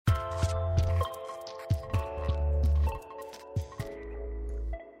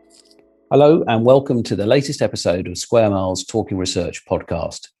Hello and welcome to the latest episode of Square Mile's Talking Research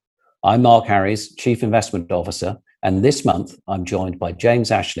podcast. I'm Mark Harries, Chief Investment Officer, and this month I'm joined by James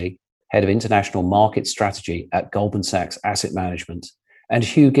Ashley, Head of International Market Strategy at Goldman Sachs Asset Management, and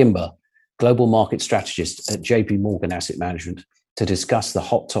Hugh Gimber, Global Market Strategist at JP Morgan Asset Management, to discuss the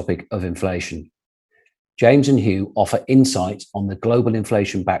hot topic of inflation. James and Hugh offer insight on the global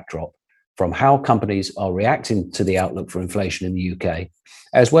inflation backdrop, from how companies are reacting to the outlook for inflation in the UK,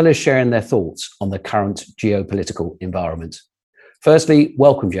 as well as sharing their thoughts on the current geopolitical environment. Firstly,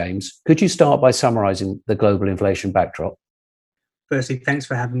 welcome, James. Could you start by summarising the global inflation backdrop? Firstly, thanks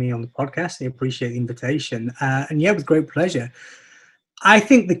for having me on the podcast. I appreciate the invitation. With great pleasure. I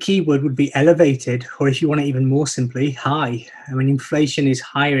think the key word would be elevated, or if you want it even more simply, high. I mean, inflation is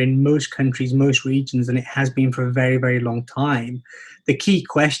higher in most countries, most regions, than it has been for a very, very long time. The key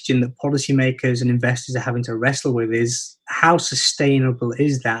question that policymakers and investors are having to wrestle with is how sustainable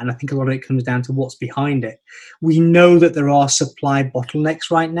is that? And I think a lot of it comes down to what's behind it. We know that there are supply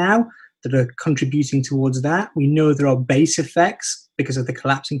bottlenecks right now that are contributing towards that. We know there are base effects because of the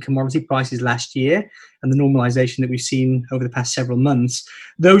collapse in commodity prices last year and the normalization that we've seen over the past several months.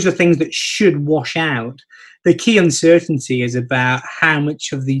 Those are things that should wash out. The key uncertainty is about how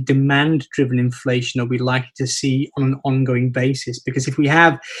much of the demand-driven inflation are we likely to see on an ongoing basis. Because if we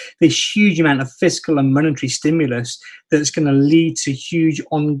have this huge amount of fiscal and monetary stimulus that's going to lead to huge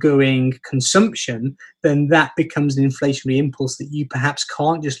ongoing consumption, then that becomes an inflationary impulse that you perhaps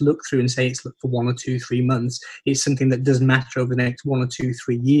can't just look through and say it's for 1 or 2, 3 months. It's something that does matter over the next 1 or 2,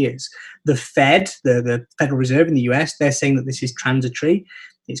 3 years. The Fed, the Federal Reserve in the US, they're saying that this is transitory.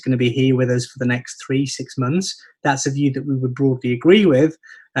 It's going to be here with us for the next 3-6 months. That's a view that we would broadly agree with.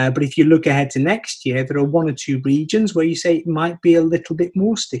 But if you look ahead to next year, there are 1 or 2 regions where you say it might be a little bit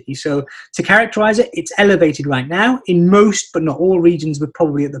more sticky. So to characterize it, it's elevated right now. In most, but not all regions, we're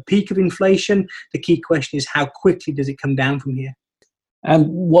probably at the peak of inflation. The key question is how quickly does it come down from here? And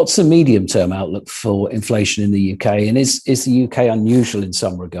what's the medium-term outlook for inflation in the UK? And is the UK unusual in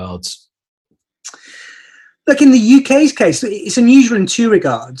some regards? Look, in the UK's case, it's unusual in 2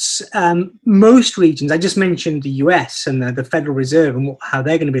 regards. Most regions, I just mentioned the US and the Federal Reserve and how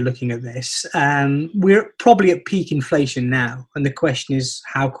they're going to be looking at this. We're probably at peak inflation now. And the question is,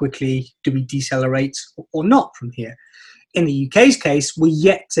 how quickly do we decelerate or not from here? In the UK's case, we're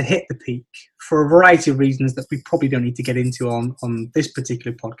yet to hit the peak for a variety of reasons that we probably don't need to get into on this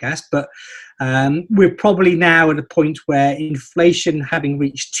particular podcast. But we're probably now at a point where inflation, having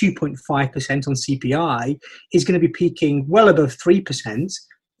reached 2.5% on CPI, is going to be peaking well above 3%,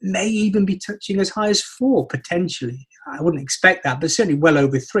 may even be touching as high as 4%, potentially. I wouldn't expect that, but certainly well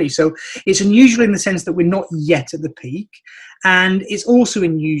over 3%. So it's unusual in the sense that we're not yet at the peak. And it's also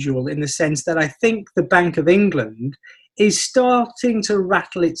unusual in the sense that I think the Bank of England is starting to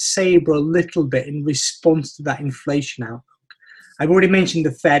rattle its sabre a little bit in response to that inflation outlook. I've already mentioned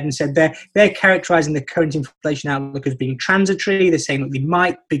the Fed and said they're characterizing the current inflation outlook as being transitory. They're saying that they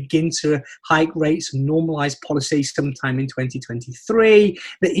might begin to hike rates and normalize policy sometime in 2023.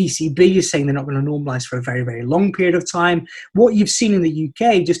 The ECB is saying they're not going to normalize for a very, very long period of time. What you've seen in the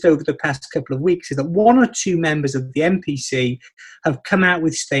UK just over the past couple of weeks is that 1 or 2 members of the MPC have come out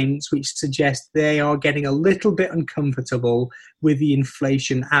with statements which suggest they are getting a little bit uncomfortable with the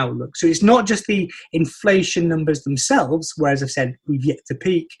inflation outlook. So it's not just the inflation numbers themselves, where, as I've said, we've yet to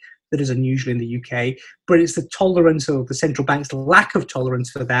peak, that is unusual in the UK, but it's the tolerance or the central bank's lack of tolerance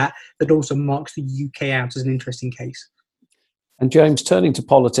for that also marks the UK out as an interesting case. And James, turning to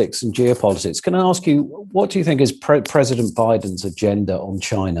politics and geopolitics, can I ask you, what do you think is President Biden's agenda on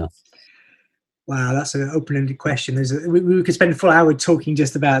China? Wow, that's an open-ended question. We could spend a full hour talking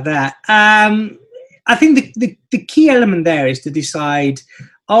just about that. I think the key element there is to decide,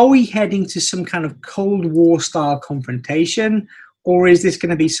 are we heading to some kind of Cold War style confrontation, or is this going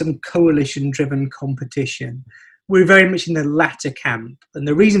to be some coalition-driven competition? We're very much in the latter camp. And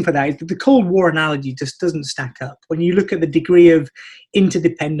the reason for that is that the Cold War analogy just doesn't stack up. When you look at the degree of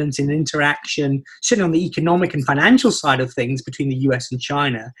interdependence and interaction, certainly on the economic and financial side of things between the US and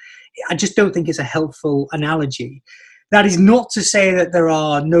China, I just don't think it's a helpful analogy. That is not to say that there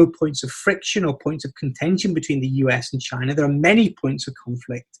are no points of friction or points of contention between the US and China. There are many points of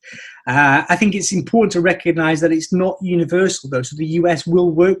conflict. I think it's important to recognize that it's not universal, though. So the US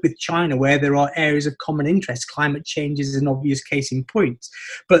will work with China where there are areas of common interest. Climate change is an obvious case in point.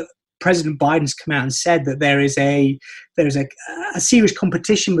 But President Biden's come out and said that there is a serious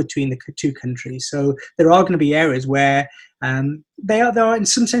competition between the two countries. So there are going to be areas where they are in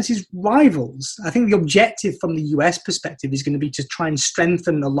some senses rivals. I think the objective from the US perspective is going to be to try and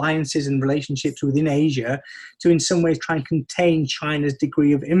strengthen alliances and relationships within Asia to in some ways try and contain China's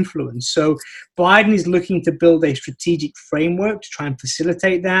degree of influence. So Biden is looking to build a strategic framework to try and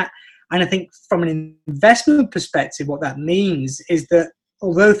facilitate that. And I think from an investment perspective, what that means is that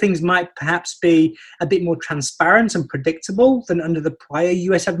although things might perhaps be a bit more transparent and predictable than under the prior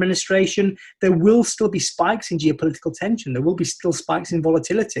US administration, there will still be spikes in geopolitical tension. There will be still spikes in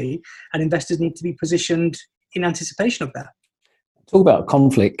volatility, and investors need to be positioned in anticipation of that. Talk about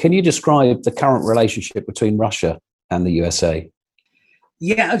conflict. Can you describe the current relationship between Russia and the USA?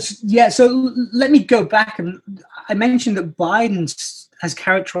 Yeah. So let me go back. And I mentioned that Biden has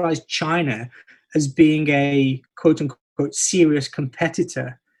characterized China as being a quote-unquote serious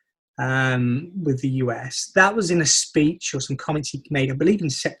competitor with the US. That was in a speech or some comments he made, I believe, in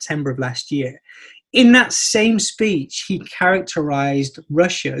September of last year. In that same speech, he characterized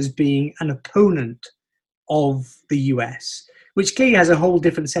Russia as being an opponent of the US, which clearly has a whole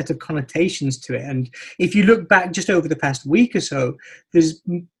different set of connotations to it. And if you look back just over the past week or so, there's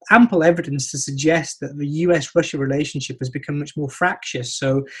ample evidence to suggest that the US-Russia relationship has become much more fractious.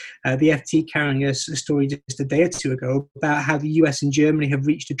 So the FT carrying us a story just a day or two ago about how the US and Germany have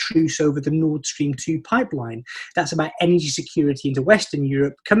reached a truce over the Nord Stream 2 pipeline. That's about energy security into Western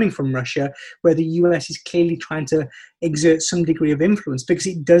Europe coming from Russia, where the US is clearly trying to exert some degree of influence because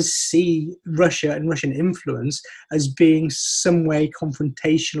it does see Russia and Russian influence as being some way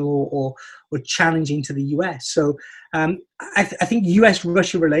confrontational or challenging to the US. So I think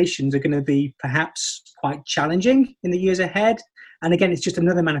US-Russia relations are going to be perhaps quite challenging in the years ahead. And again, it's just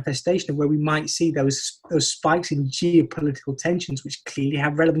another manifestation of where we might see those spikes in geopolitical tensions, which clearly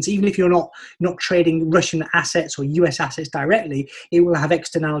have relevance. Even if you're not trading Russian assets or US assets directly, it will have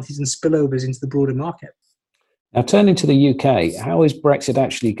externalities and spillovers into the broader market. Now, turning to the UK, how is Brexit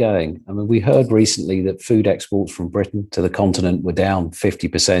actually going? I mean, we heard recently that food exports from Britain to the continent were down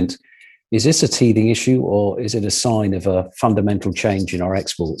 50%. Is this a teething issue, or is it a sign of a fundamental change in our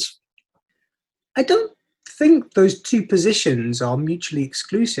exports? I don't think those two positions are mutually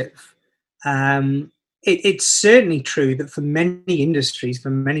exclusive. It's certainly true that for many industries, for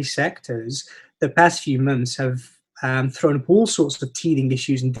many sectors, the past few months have thrown up all sorts of teething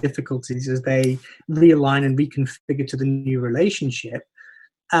issues and difficulties as they realign and reconfigure to the new relationship.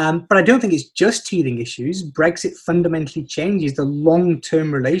 But I don't think it's just teething issues. Brexit fundamentally changes the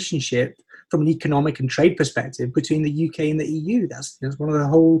long-term relationship from an economic and trade perspective between the UK and the EU. That's one of the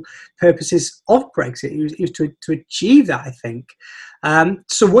whole purposes of Brexit. It was to achieve that, I think.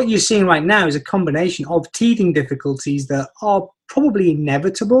 So what you're seeing right now is a combination of teething difficulties that are probably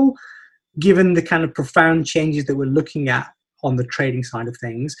inevitable, given the kind of profound changes that we're looking at on the trading side of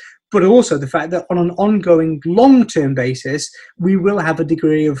things, but also the fact that on an ongoing long-term basis, we will have a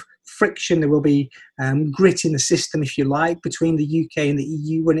degree of friction. There will be grit in the system, if you like, between the UK and the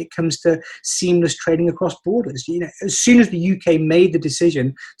EU when it comes to seamless trading across borders. As soon as the UK made the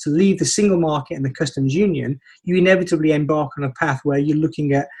decision to leave the single market and the customs union, you inevitably embark on a path where you're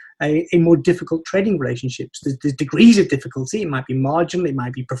looking at a more difficult trading relationships. There's degrees of difficulty. It might be marginal, it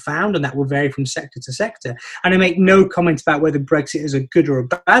might be profound, and that will vary from sector to sector. And I make no comment about whether Brexit is a good or a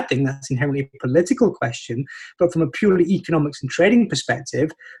bad thing. That's inherently a political question. But from a purely economics and trading perspective,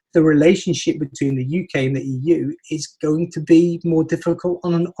 the relationship between the UK and the EU is going to be more difficult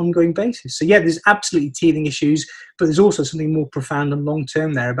on an ongoing basis. So yeah, there's absolutely teething issues, but there's also something more profound and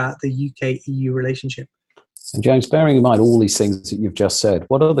long-term there about the UK-EU relationship. And James, bearing in mind all these things that you've just said,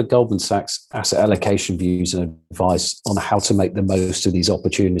 what are the Goldman Sachs asset allocation views and advice on how to make the most of these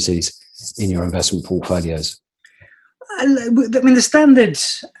opportunities in your investment portfolios? I mean, the standard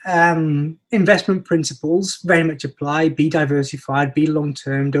investment principles very much apply. Be diversified, be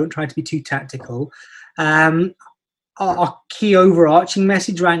long-term, don't try to be too tactical. Our key overarching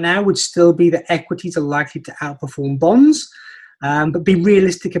message right now would still be that equities are likely to outperform bonds. But be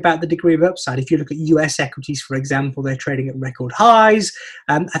realistic about the degree of upside. If you look at US equities, for example, they're trading at record highs.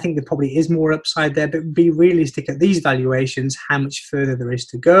 I think there probably is more upside there, but be realistic at these valuations, how much further there is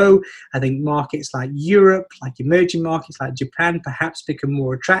to go. I think markets like Europe, like emerging markets like Japan, perhaps become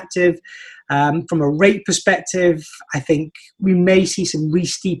more attractive. From a rate perspective, I think we may see some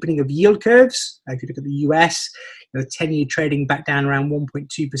re-steepening of yield curves. If you look at the US, 10-year trading back down around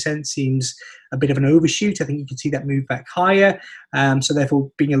 1.2% seems a bit of an overshoot. I think you can see that move back higher. So therefore,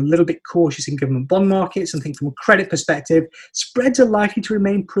 being a little bit cautious in government bond markets. And think from a credit perspective, spreads are likely to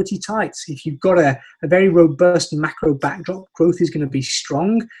remain pretty tight. If you've got a very robust macro backdrop, growth is going to be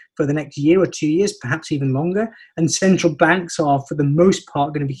strong for the next year or 2 years, perhaps even longer. And central banks are, for the most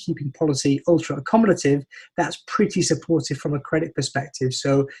part, going to be keeping policy ultra accommodative. That's pretty supportive from a credit perspective.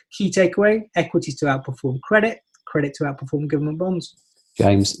 So key takeaway, equities to outperform credit to outperform government bonds.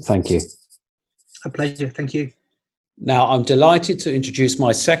 James, thank you. A pleasure. Thank you. Now, I'm delighted to introduce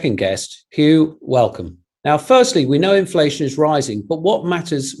my second guest, Hugh. Welcome. Now, firstly, we know inflation is rising, but what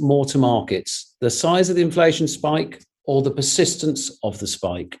matters more to markets, the size of the inflation spike or the persistence of the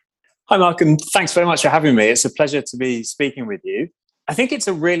spike? Hi, Mark, and thanks very much for having me. It's a pleasure to be speaking with you. I think it's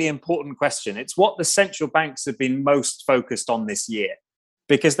a really important question. It's what the central banks have been most focused on this year,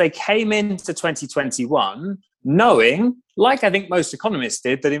 because they came into 2021 knowing, like I think most economists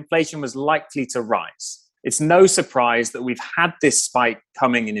did, that inflation was likely to rise. It's no surprise that we've had this spike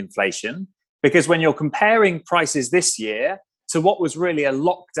coming in inflation, because when you're comparing prices this year to what was really a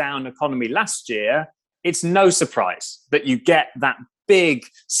lockdown economy last year, it's no surprise that you get that big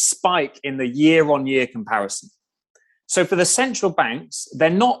spike in the year-on-year comparison. So for the central banks,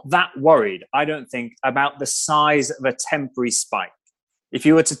 they're not that worried, I don't think, about the size of a temporary spike. If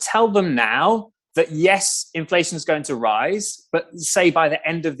you were to tell them now that yes, inflation is going to rise, but say by the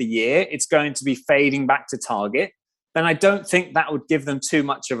end of the year, it's going to be fading back to target, then I don't think that would give them too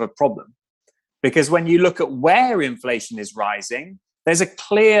much of a problem. Because when you look at where inflation is rising, there's a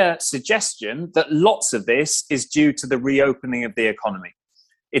clear suggestion that lots of this is due to the reopening of the economy.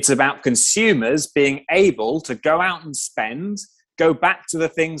 It's about consumers being able to go out and spend, go back to the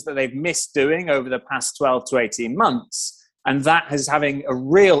things that they've missed doing over the past 12 to 18 months, and that is having a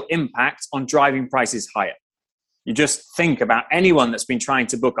real impact on driving prices higher. You just think about anyone that's been trying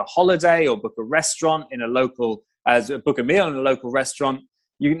to book a holiday or book a restaurant in a local, book a meal in a local restaurant.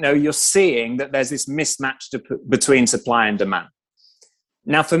 You're seeing that there's this mismatch between supply and demand.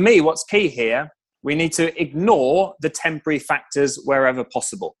 Now, for me, what's key here, we need to ignore the temporary factors wherever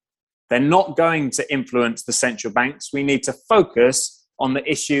possible. They're not going to influence the central banks. We need to focus on the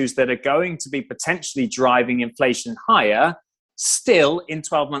issues that are going to be potentially driving inflation higher still in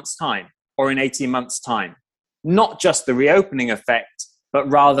 12 months' time or in 18 months' time. Not just the reopening effect, but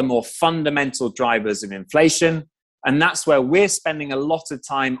rather more fundamental drivers of inflation. And that's where we're spending a lot of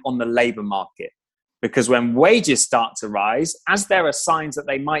time on the labour market. Because when wages start to rise, as there are signs that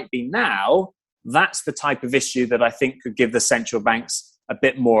they might be now, that's the type of issue that I think could give the central banks a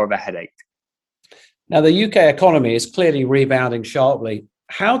bit more of a headache. Now, the UK economy is clearly rebounding sharply.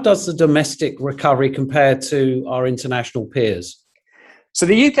 How does the domestic recovery compare to our international peers? So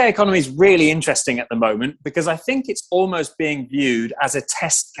the UK economy is really interesting at the moment because I think it's almost being viewed as a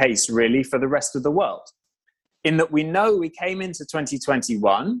test case, really, for the rest of the world. In that we know we came into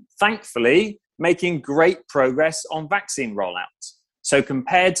 2021, thankfully, making great progress on vaccine rollout. So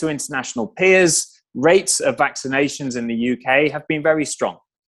compared to international peers, rates of vaccinations in the UK have been very strong.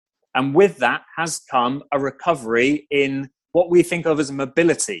 And with that has come a recovery in what we think of as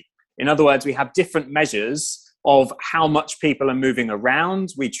mobility. In other words, we have different measures of how much people are moving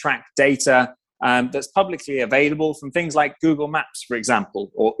around. We track data that's publicly available from things like Google Maps, for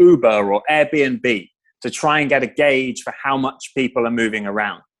example, or Uber or Airbnb to try and get a gauge for how much people are moving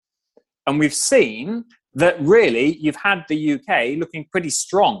around. And we've seen that really you've had the UK looking pretty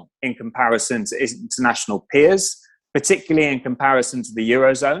strong in comparison to international peers, particularly in comparison to the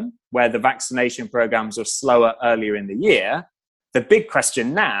Eurozone, where the vaccination programs were slower earlier in the year. The big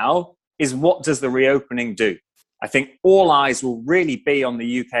question now is, what does the reopening do? I think all eyes will really be on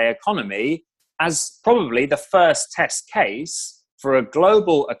the UK economy as probably the first test case for a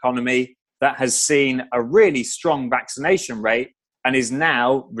global economy that has seen a really strong vaccination rate and is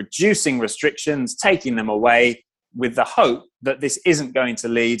now reducing restrictions, taking them away, with the hope that this isn't going to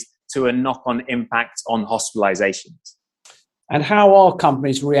lead to a knock-on impact on hospitalizations. And how are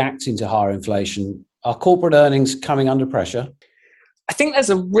companies reacting to higher inflation? Are corporate earnings coming under pressure? I think there's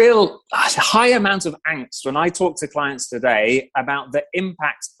a real high amount of angst when I talk to clients today about the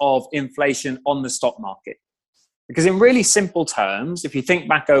impact of inflation on the stock market. Because in really simple terms, if you think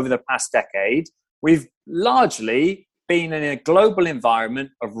back over the past decade, we've largely been in a global environment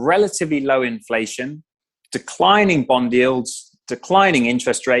of relatively low inflation, declining bond yields, declining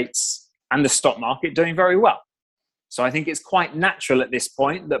interest rates, and the stock market doing very well. So I think it's quite natural at this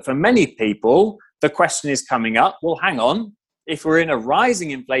point that for many people, the question is coming up, well, hang on, if we're in a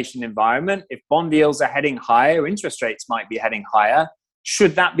rising inflation environment, if bond yields are heading higher, interest rates might be heading higher,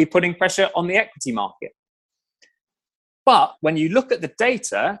 should that be putting pressure on the equity market? But when you look at the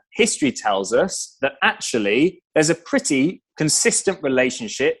data, history tells us that actually there's a pretty consistent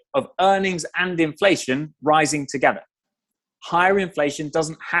relationship of earnings and inflation rising together. Higher inflation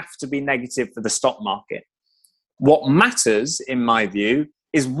doesn't have to be negative for the stock market. What matters, in my view,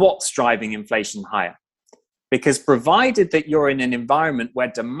 is what's driving inflation higher. Because provided that you're in an environment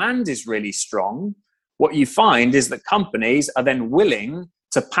where demand is really strong, what you find is that companies are then willing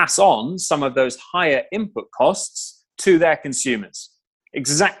to pass on some of those higher input costs to their consumers.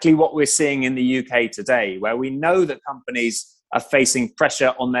 Exactly what we're seeing in the UK today, where we know that companies are facing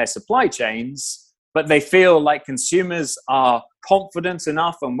pressure on their supply chains, but they feel like consumers are confident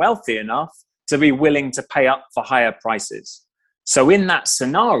enough and wealthy enough to be willing to pay up for higher prices. So in that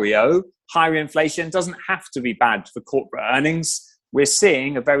scenario, higher inflation doesn't have to be bad for corporate earnings. We're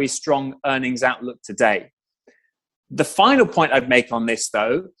seeing a very strong earnings outlook today. The final point I'd make on this,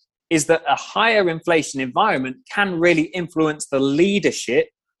 though, is that a higher inflation environment can really influence the leadership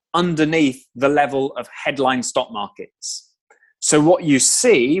underneath the level of headline stock markets. So what you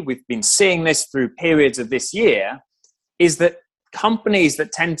see, we've been seeing this through periods of this year, is that companies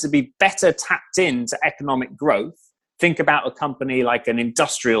that tend to be better tapped into economic growth, think about a company like an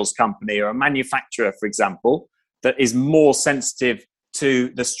industrials company or a manufacturer, for example, that is more sensitive to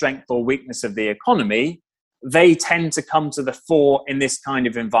the strength or weakness of the economy, they tend to come to the fore in this kind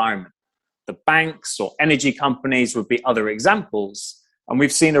of environment. The banks or energy companies would be other examples. And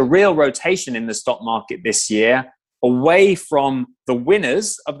we've seen a real rotation in the stock market this year away from the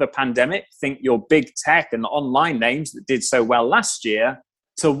winners of the pandemic, think your big tech and online names that did so well last year,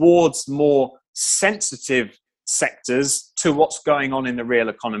 towards more sensitive sectors to what's going on in the real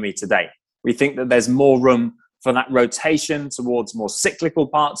economy today. We think that there's more room for that rotation towards more cyclical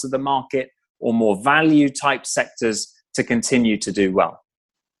parts of the market or more value type sectors to continue to do well.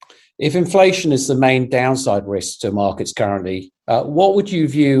 If inflation is the main downside risk to markets currently, what would you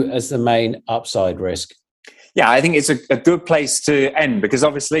view as the main upside risk? Yeah, I think it's a good place to end, because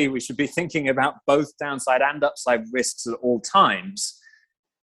obviously we should be thinking about both downside and upside risks at all times.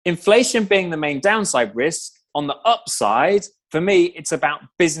 Inflation being the main downside risk, on the upside, for me, it's about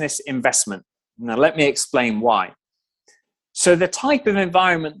business investment. Now, let me explain why. So the type of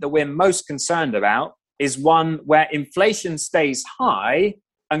environment that we're most concerned about is one where inflation stays high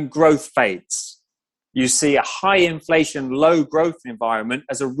and growth fades. You see a high inflation, low growth environment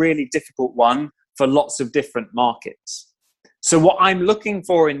as a really difficult one for lots of different markets. So what I'm looking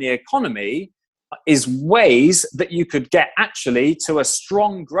for in the economy is ways that you could get actually to a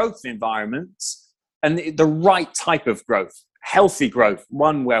strong growth environment and the right type of growth, healthy growth,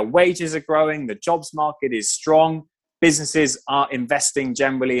 one where wages are growing, the jobs market is strong, businesses are investing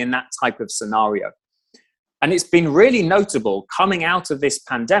generally in that type of scenario. And it's been really notable coming out of this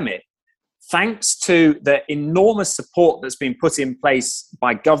pandemic, thanks to the enormous support that's been put in place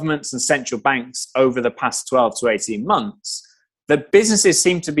by governments and central banks over the past 12 to 18 months, that businesses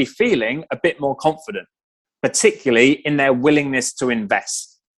seem to be feeling a bit more confident, particularly in their willingness to invest.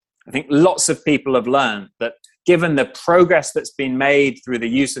 I think lots of people have learned that given the progress that's been made through the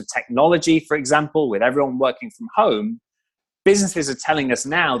use of technology, for example, with everyone working from home, businesses are telling us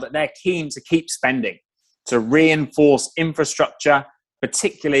now that they're keen to keep spending, to reinforce infrastructure,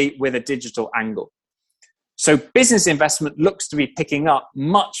 particularly with a digital angle. So business investment looks to be picking up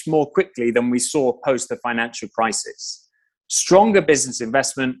much more quickly than we saw post the financial crisis. Stronger business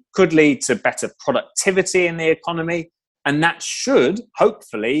investment could lead to better productivity in the economy, and that should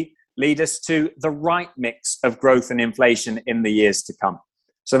hopefully lead us to the right mix of growth and inflation in the years to come.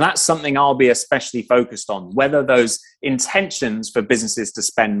 So that's something I'll be especially focused on, whether those intentions for businesses to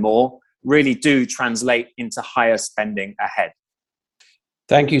spend more really do translate into higher spending ahead.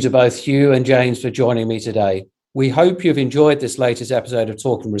 Thank you to both Hugh and James for joining me today. We hope you've enjoyed this latest episode of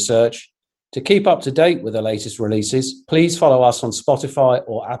Talking Research. To keep up to date with the latest releases, please follow us on Spotify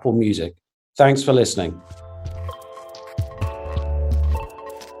or Apple Music. Thanks for listening.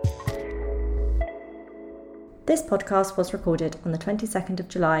 This podcast was recorded on the 22nd of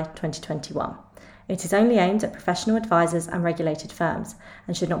July 2021. It is only aimed at professional advisors and regulated firms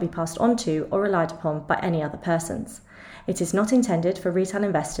and should not be passed on to or relied upon by any other persons. It is not intended for retail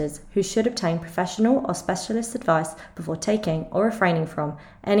investors who should obtain professional or specialist advice before taking or refraining from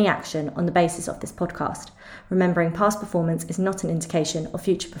any action on the basis of this podcast, remembering past performance is not an indication of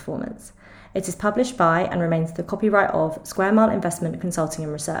future performance. It is published by and remains the copyright of Square Mile Investment Consulting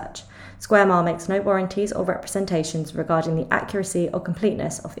and Research. Square Mile makes no warranties or representations regarding the accuracy or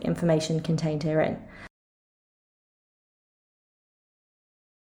completeness of the information contained herein.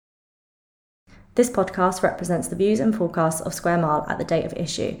 This podcast represents the views and forecasts of Square Mile at the date of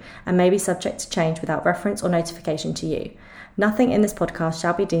issue and may be subject to change without reference or notification to you. Nothing in this podcast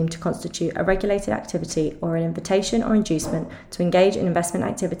shall be deemed to constitute a regulated activity or an invitation or inducement to engage in investment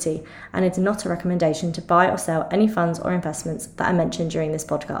activity, and it is not a recommendation to buy or sell any funds or investments that are mentioned during this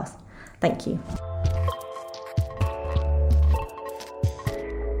podcast. Thank you.